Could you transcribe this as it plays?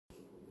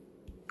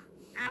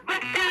Where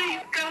do you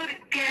go to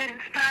get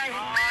inspired?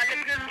 Oh,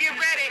 just get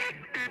ready.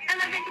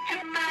 Elevate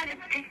your mind and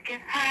take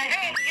it higher.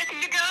 Hey, yes,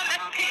 you go.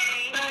 Let's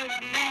take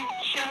Birdman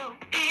Show.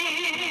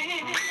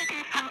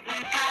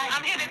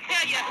 I'm here to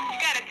tell you, you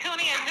gotta tune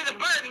in to the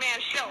Birdman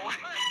Show.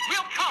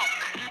 Real talk.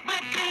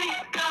 Where do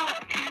you go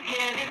to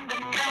get in the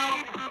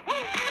know?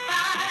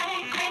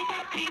 Find great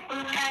people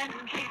and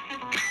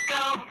places to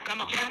go.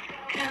 Come on. Just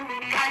tune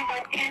right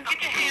in. Get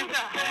your hands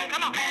up.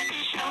 Come on.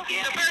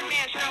 The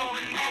Birdman Show.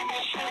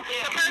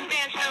 The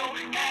Birdman Show.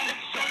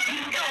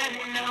 You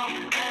gotta know.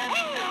 Come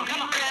on.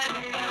 Come on,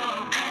 let's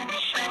go.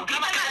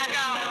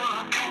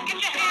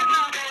 Get your hands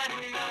up. You gotta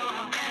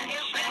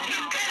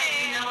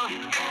know.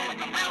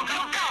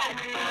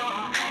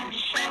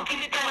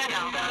 Keep it going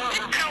now.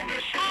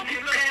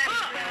 You better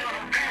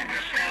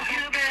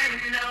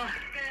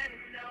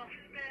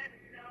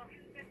know.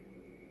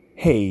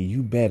 Hey,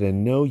 you better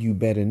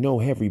know,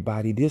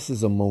 everybody. This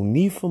is a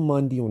Monifa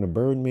Monday on the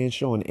Birdman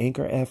Show on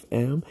Anchor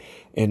FM.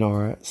 And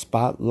our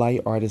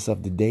spotlight artist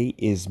of the day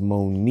is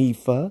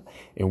Monifa.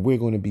 And we're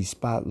going to be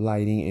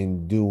spotlighting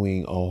and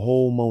doing a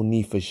whole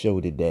Monifa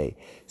show today.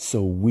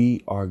 So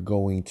we are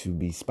going to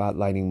be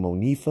spotlighting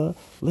Monifa.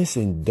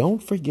 Listen,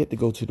 don't forget to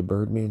go to the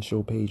Birdman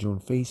Show page on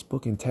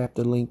Facebook and tap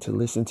the link to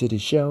listen to the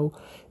show.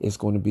 It's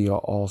going to be an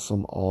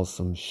awesome,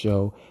 awesome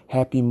show.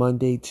 Happy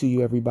Monday to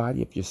you,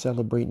 everybody. If you're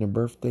celebrating a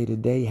birthday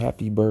today,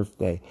 happy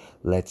birthday.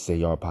 Let's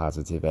say our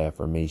positive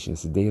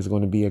affirmations. Today is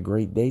going to be a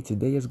great day.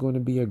 Today is going to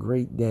be a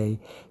great day.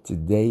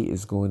 Today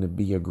is going to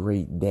be a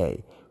great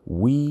day.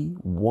 We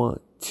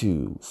want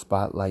to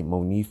spotlight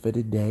Monifa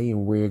today,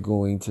 and we're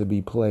going to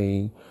be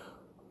playing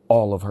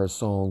all of her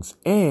songs.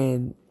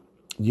 And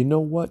you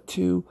know what,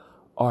 too?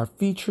 Our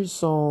featured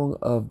song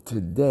of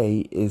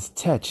today is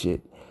Touch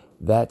It.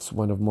 That's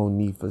one of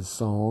Monifa's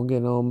song.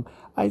 And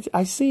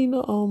I seen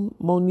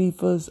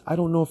Monifa's, I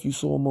don't know if you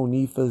saw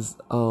Monifa's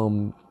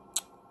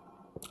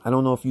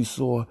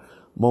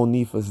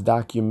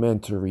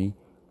documentary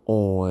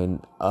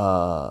on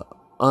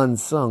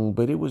Unsung,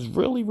 but it was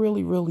really,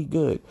 really, really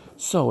good.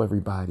 So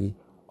everybody,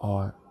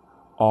 our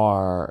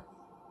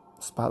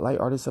spotlight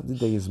artist of the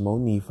day is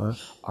Monifa.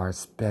 Our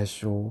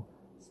special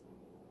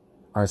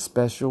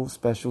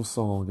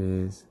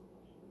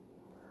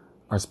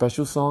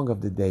song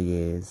of the day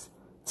is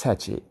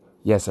Touch It.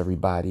 Yes,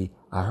 everybody.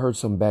 I heard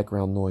some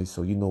background noise,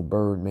 so you know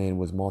Birdman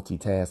was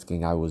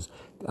multitasking.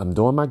 I'm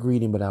doing my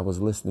greeting, but I was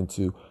listening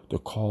to the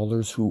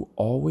callers who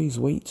always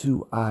wait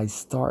till I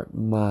start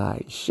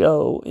my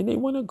show, and they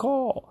want to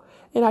call.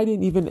 And I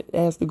didn't even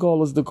ask the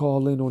callers to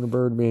call in on the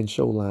Birdman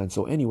show line.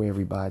 So anyway,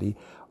 everybody,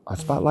 our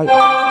spotlight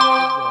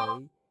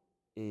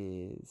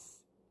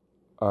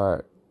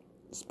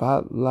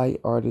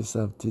artist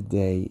of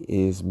today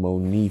is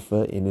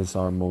Monifa, and it's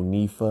our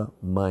Monifa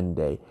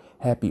Monday.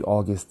 Happy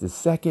August the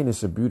 2nd.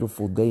 It's a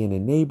beautiful day in the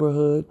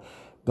neighborhood.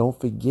 Don't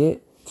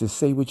forget to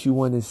say what you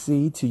want to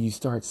see till you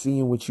start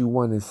seeing what you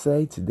want to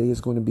say. Today is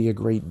going to be a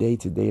great day.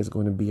 Today is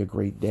going to be a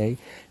great day.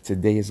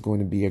 Today is going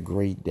to be a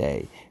great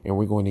day. And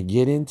we're going to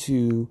get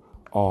into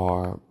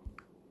our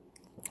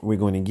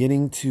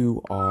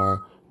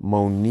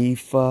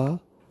Monifa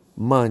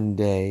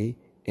Monday.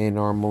 And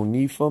our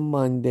Monifa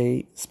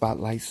Monday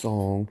spotlight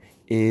song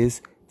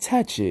is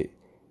Touch It.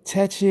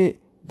 Touch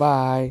It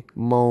by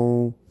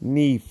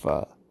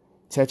Monifa.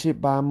 Touch It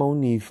by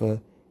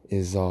Monifa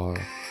is our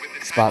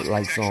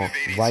spotlight song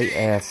right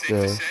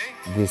after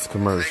this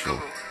commercial.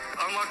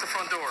 Unlock the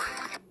front door.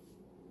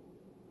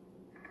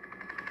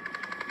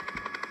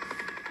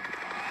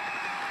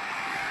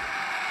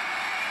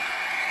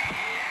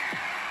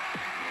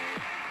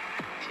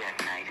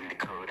 Jack Knight in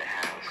Dakota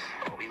House.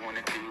 All we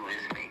wanna do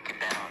is make it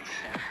bounce.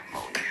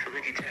 Monifa,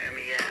 would you turn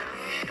me out?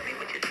 Show me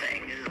what your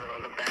thing is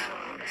all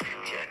about.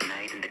 Jack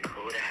Knight in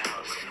Dakota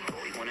House.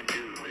 All we wanna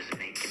do is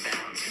make it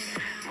bounce.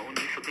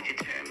 Monifa, could you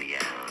turn me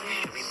out?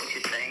 Show me what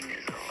your thing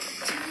is all about.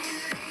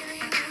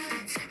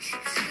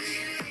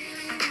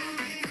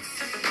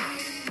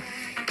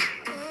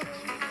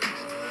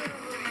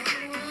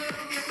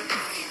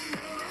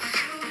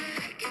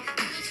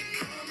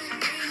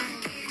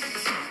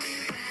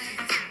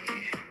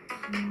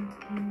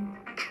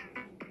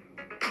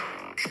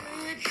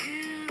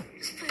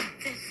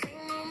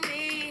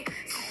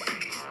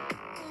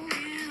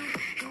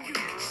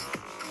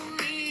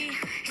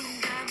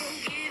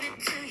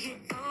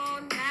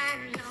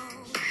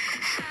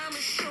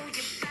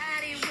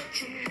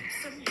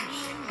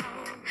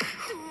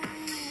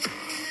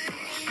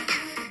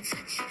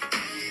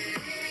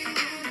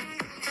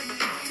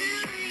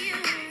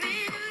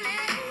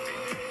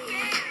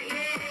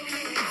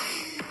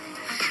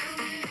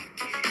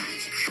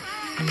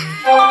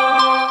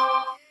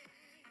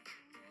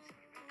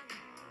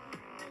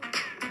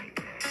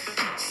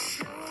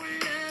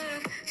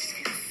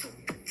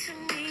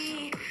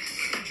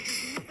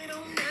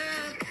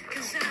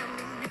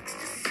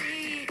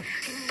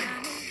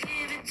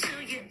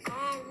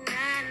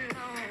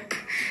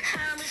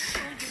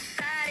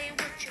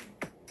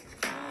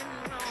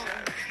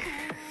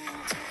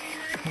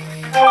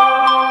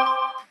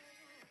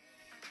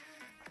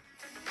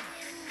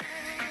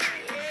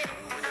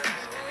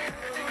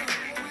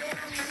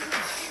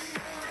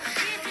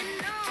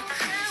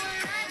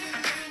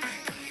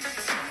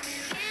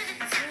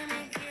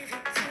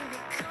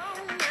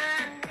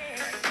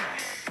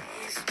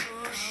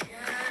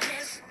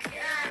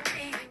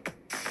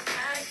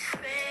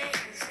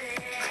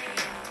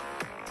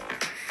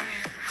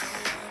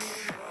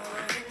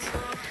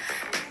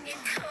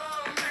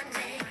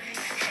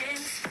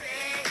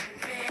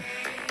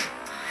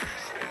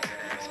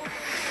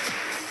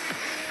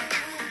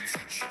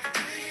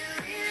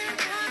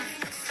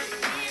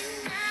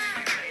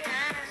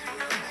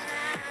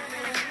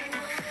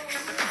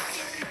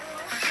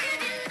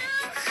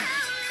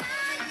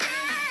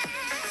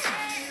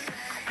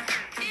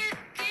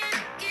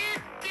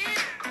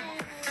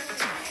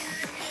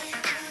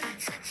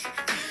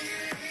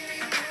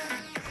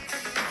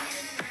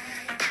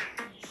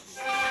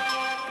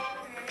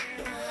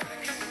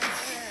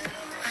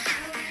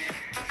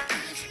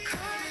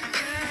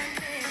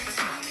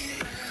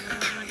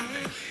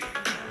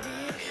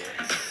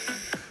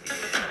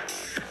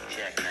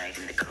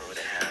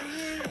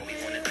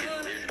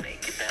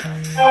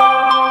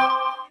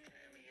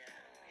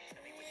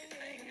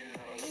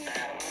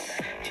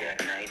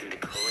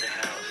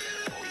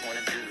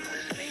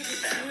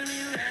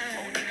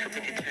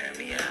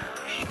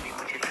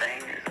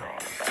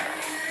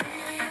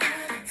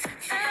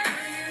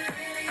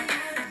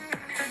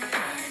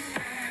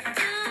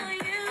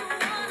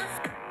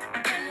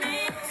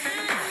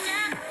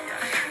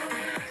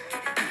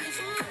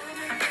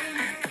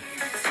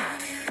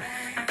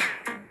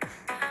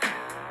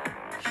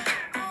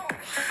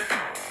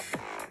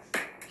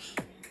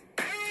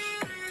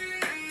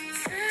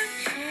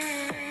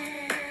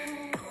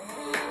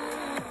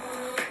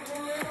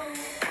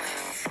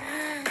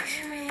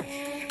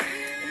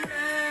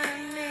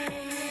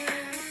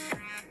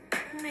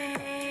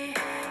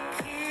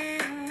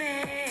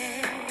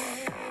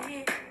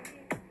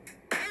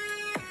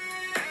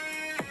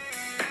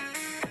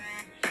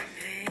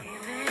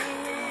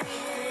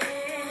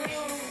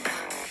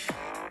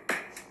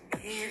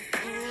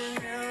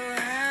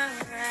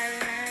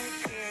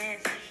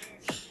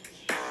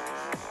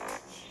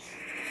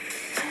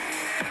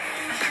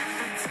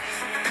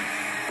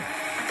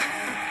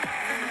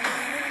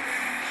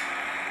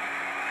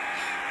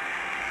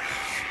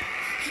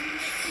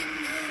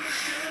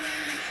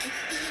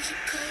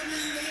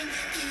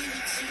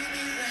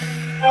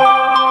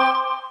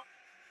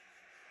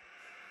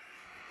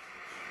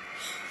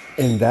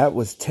 And that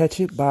was Touch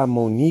It by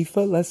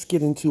Monifa. Let's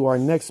get into our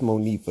next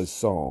Monifa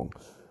song.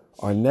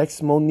 Our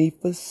next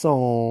Monifa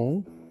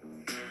song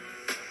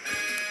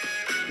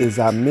is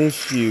I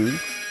Miss You,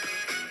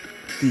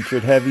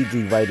 featured Heavy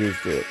D right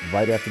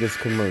after this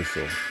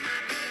commercial.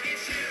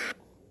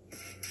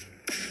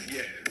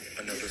 Yeah,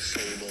 another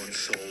soul on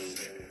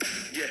soul.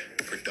 Yeah,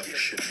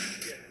 production.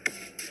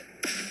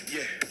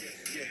 Yeah.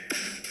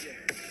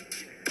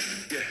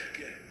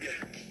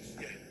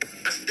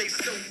 I stay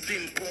soaked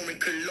in pouring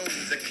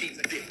colognes. I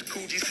keep dick.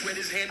 Coogee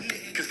sweaters hand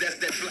knit, cause that's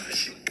that fly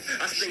shit.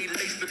 I stay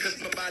laced because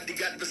my body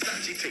got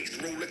Versace taste.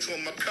 Rolex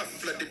on my cuff,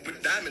 flooded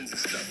with diamonds and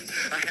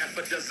stuff. A half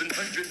a dozen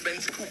 100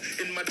 Benz coupe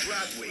in my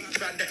driveway.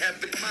 Tried to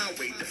have it my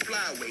way, the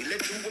flyway. Led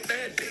to a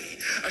bad day.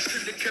 I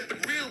should have kept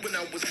it real when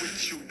I was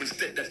with you.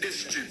 Instead I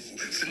dissed you.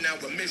 So now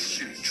I miss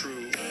you,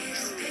 true.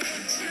 It's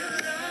been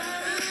too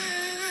long.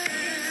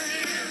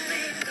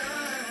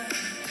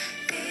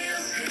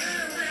 Feels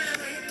good when I'm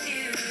with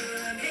you.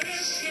 I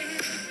miss you.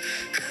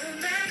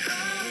 Come back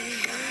home. I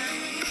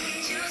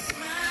need your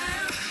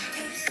smile.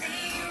 Ain't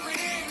seen you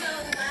in a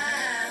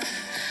while.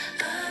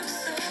 I'm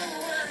so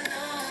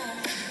alone.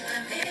 I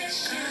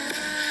miss you.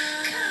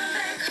 Come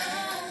back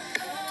home.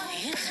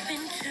 It's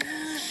been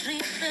 2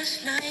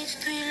 sleepless nights,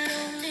 3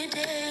 lonely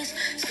days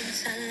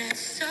since I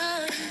last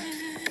saw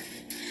you.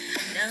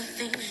 Now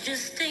things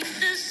just ain't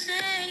the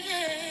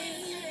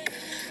same.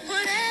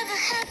 Whatever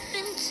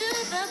happened to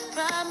the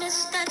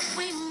promise that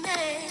we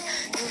made?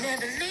 You'll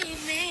never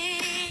leave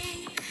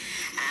me.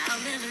 I'll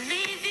never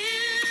leave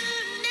you.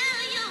 Now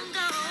you're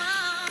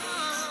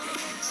gone.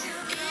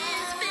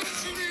 It's been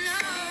too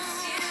long.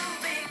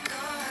 You've been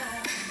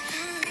gone.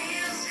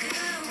 Feels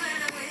good when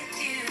I'm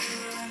with you.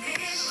 I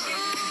miss you. I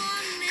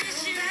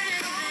miss you.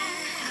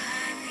 I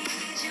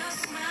need your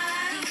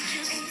smile.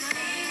 Ain't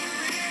seen you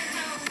in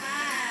a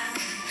while.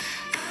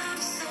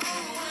 I'm so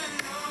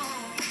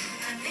alone.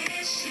 I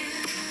miss you.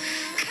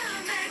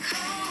 Come back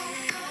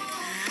home.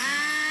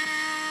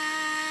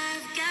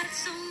 I've got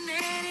so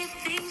many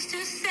things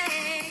to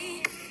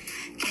say.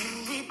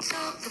 Can we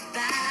talk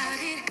about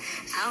it?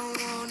 I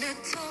wanna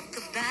talk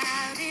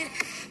about it.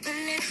 But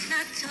let's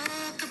not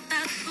talk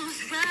about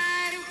who's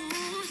right and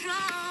who's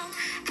wrong.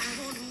 I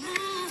wanna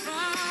move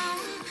on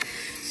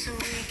so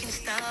we can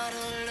start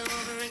all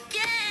over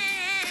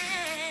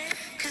again.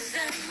 'Cause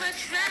I'd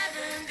much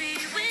rather be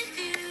with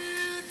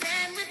you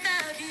than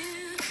without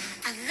you.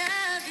 I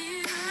love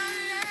you.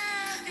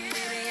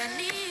 Baby, I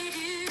need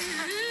you.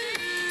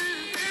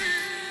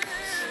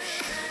 So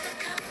sugar,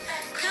 come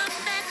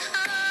back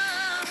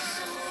home.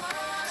 So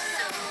alone.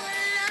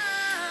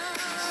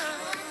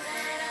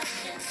 That I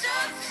can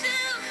talk to.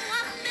 I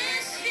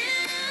miss you.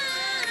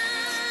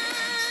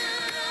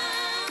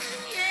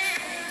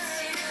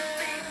 Yes, you've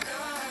been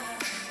gone.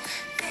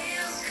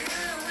 Feels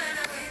good when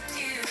I'm with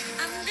you.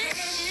 I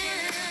miss you.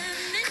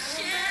 Miss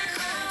you.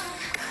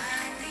 I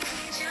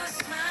need your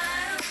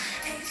smile.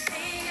 Ain't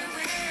seen you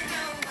in a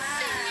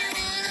while.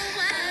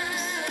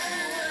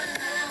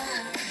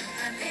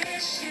 I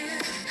miss you.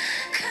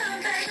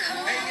 Come back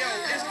home. Hey yo,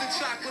 it's the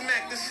chocolate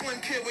Mac, the slim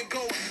kid with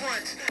gold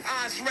fronts.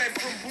 Eyes red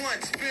from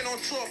blunts. Been on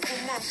tour for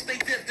months. They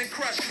dipped in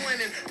crushed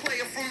linen.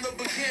 Player from the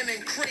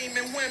beginning.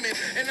 Creaming women.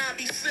 And I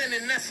be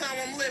sinning. That's how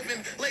I'm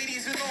living.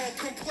 Ladies in all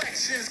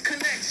complexions.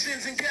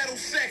 Connections in ghetto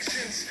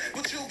sections.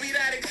 But you'll be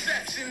that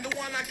exception. The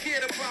one I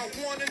cared about.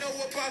 Wanna know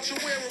about your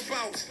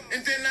whereabouts.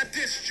 And then I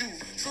dissed you.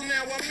 So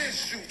now I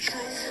miss you,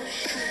 true.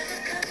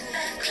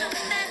 Come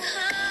back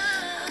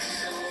home.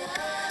 So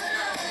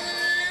alone.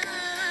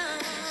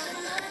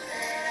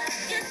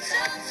 You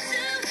talk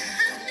to.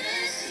 I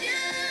miss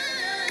you.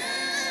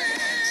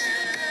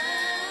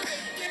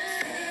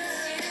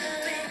 Yes,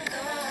 you've been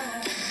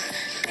gone.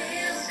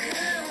 Feels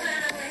good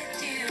when I'm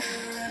with you.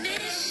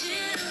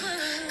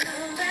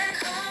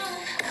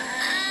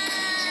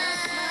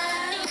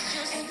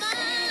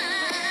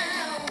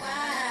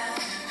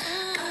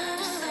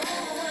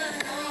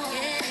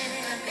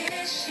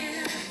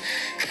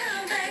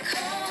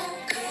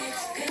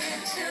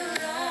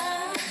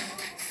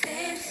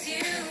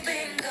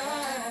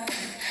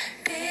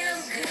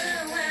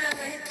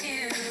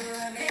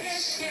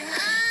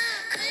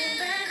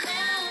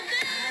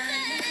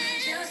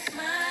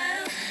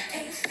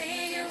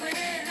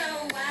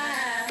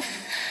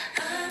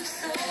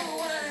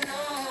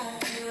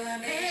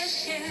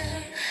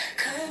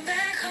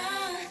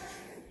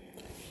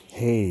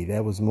 Hey,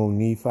 that was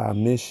Monifa, I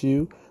Miss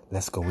You.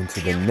 Let's go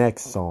into the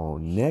next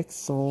song.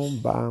 Next song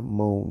by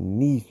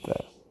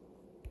Monifa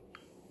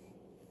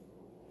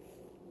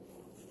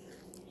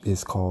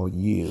is called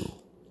You.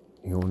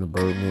 You're on the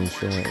Birdman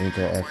Show on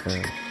Anchor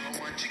FM.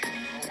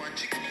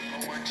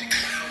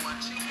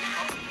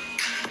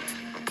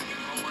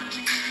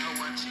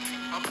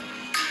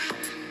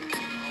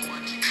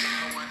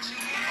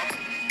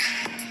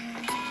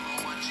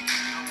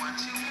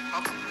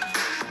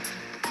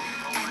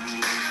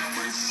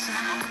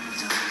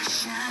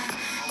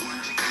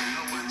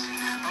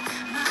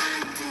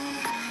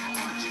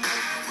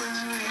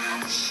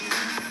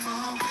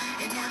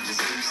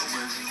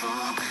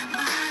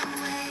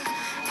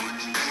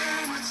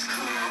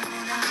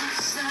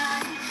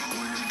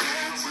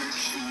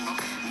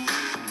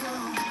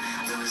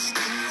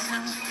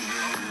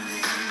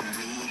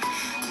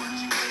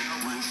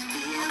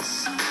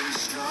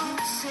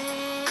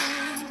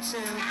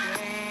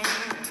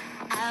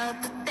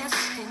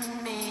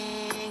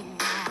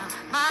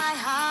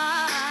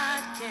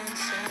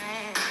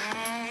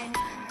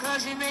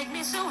 You make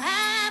me so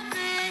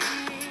happy.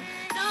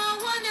 No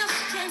one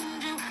else can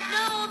do,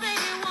 no, they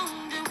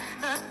won't do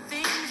the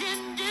things you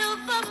do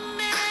for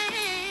me.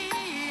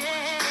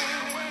 Yeah.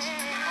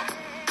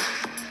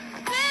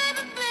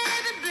 Baby,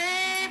 baby,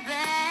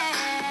 baby.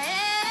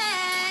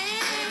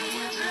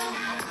 You blow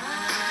my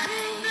mind.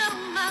 You blow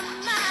my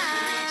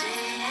mind.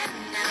 Every day and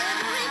night.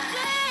 Every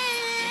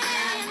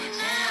day and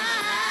night.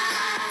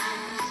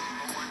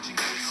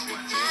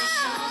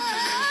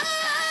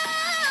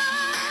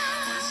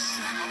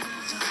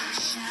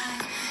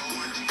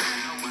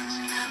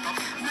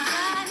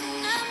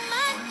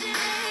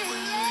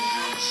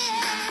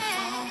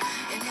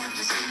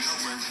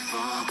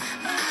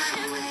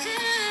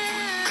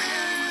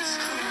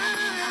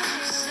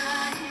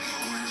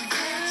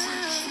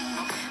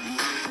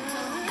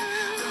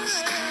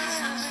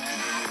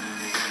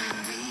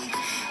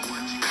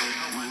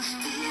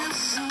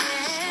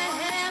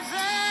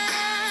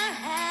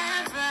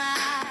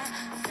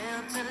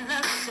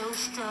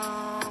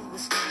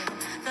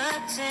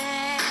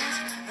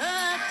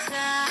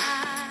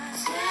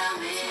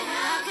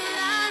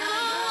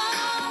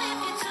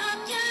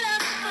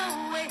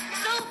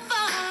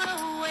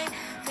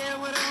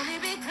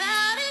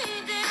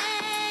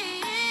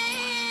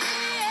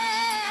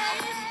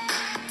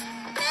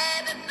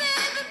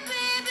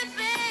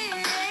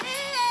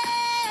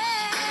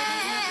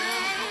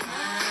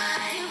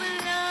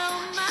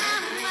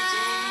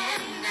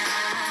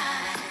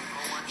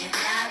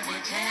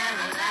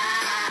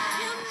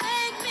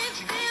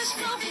 Makes me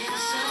feel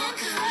so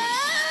good.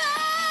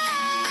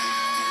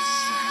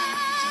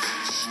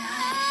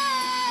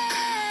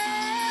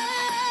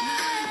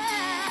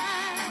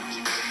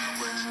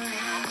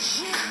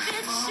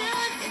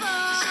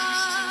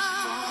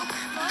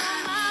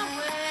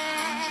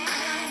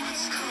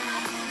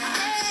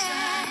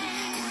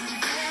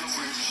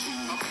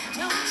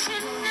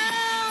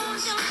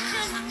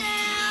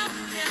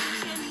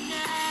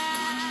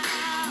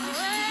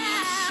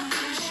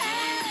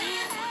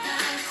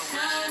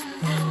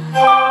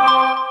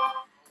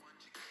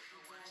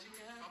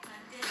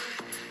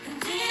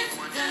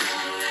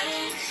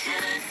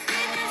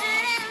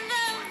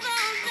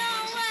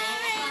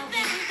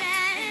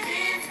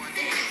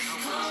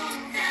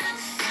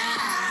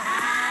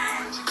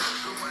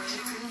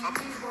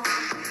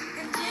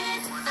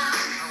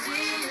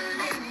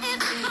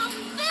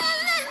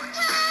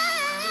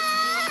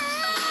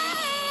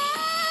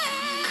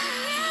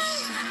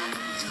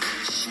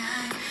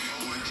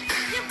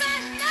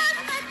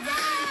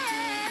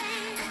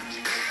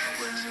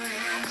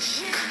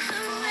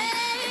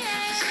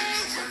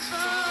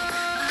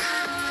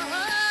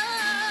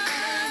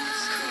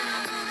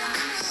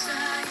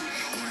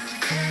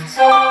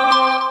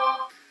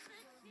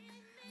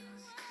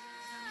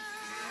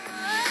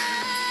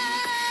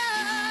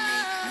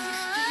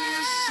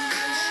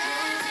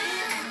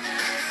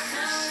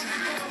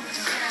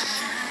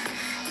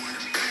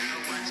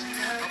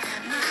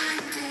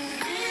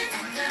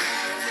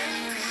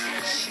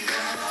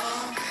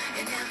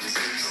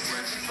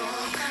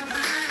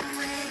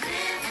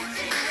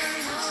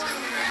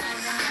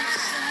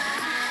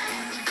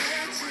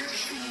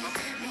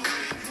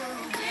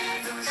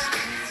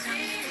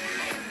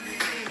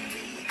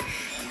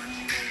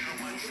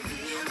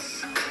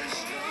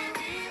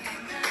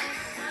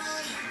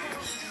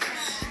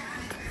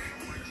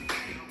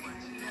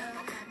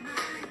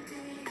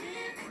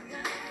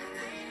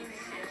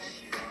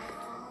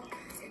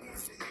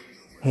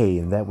 Hey,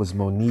 and that was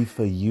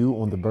Monifa You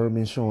on the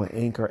Birdman Show on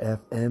Anchor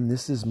FM.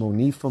 This is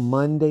Monifa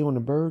Monday on the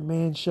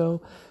Birdman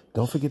Show.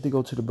 Don't forget to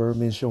go to the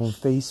Birdman Show on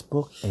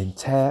Facebook and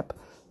tap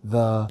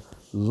the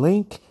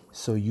link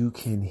so you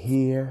can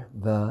hear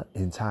the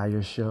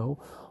entire show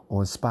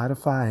on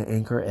Spotify and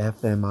Anchor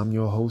FM. I'm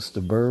your host,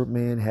 the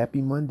Birdman.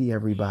 Happy Monday,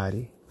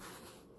 everybody.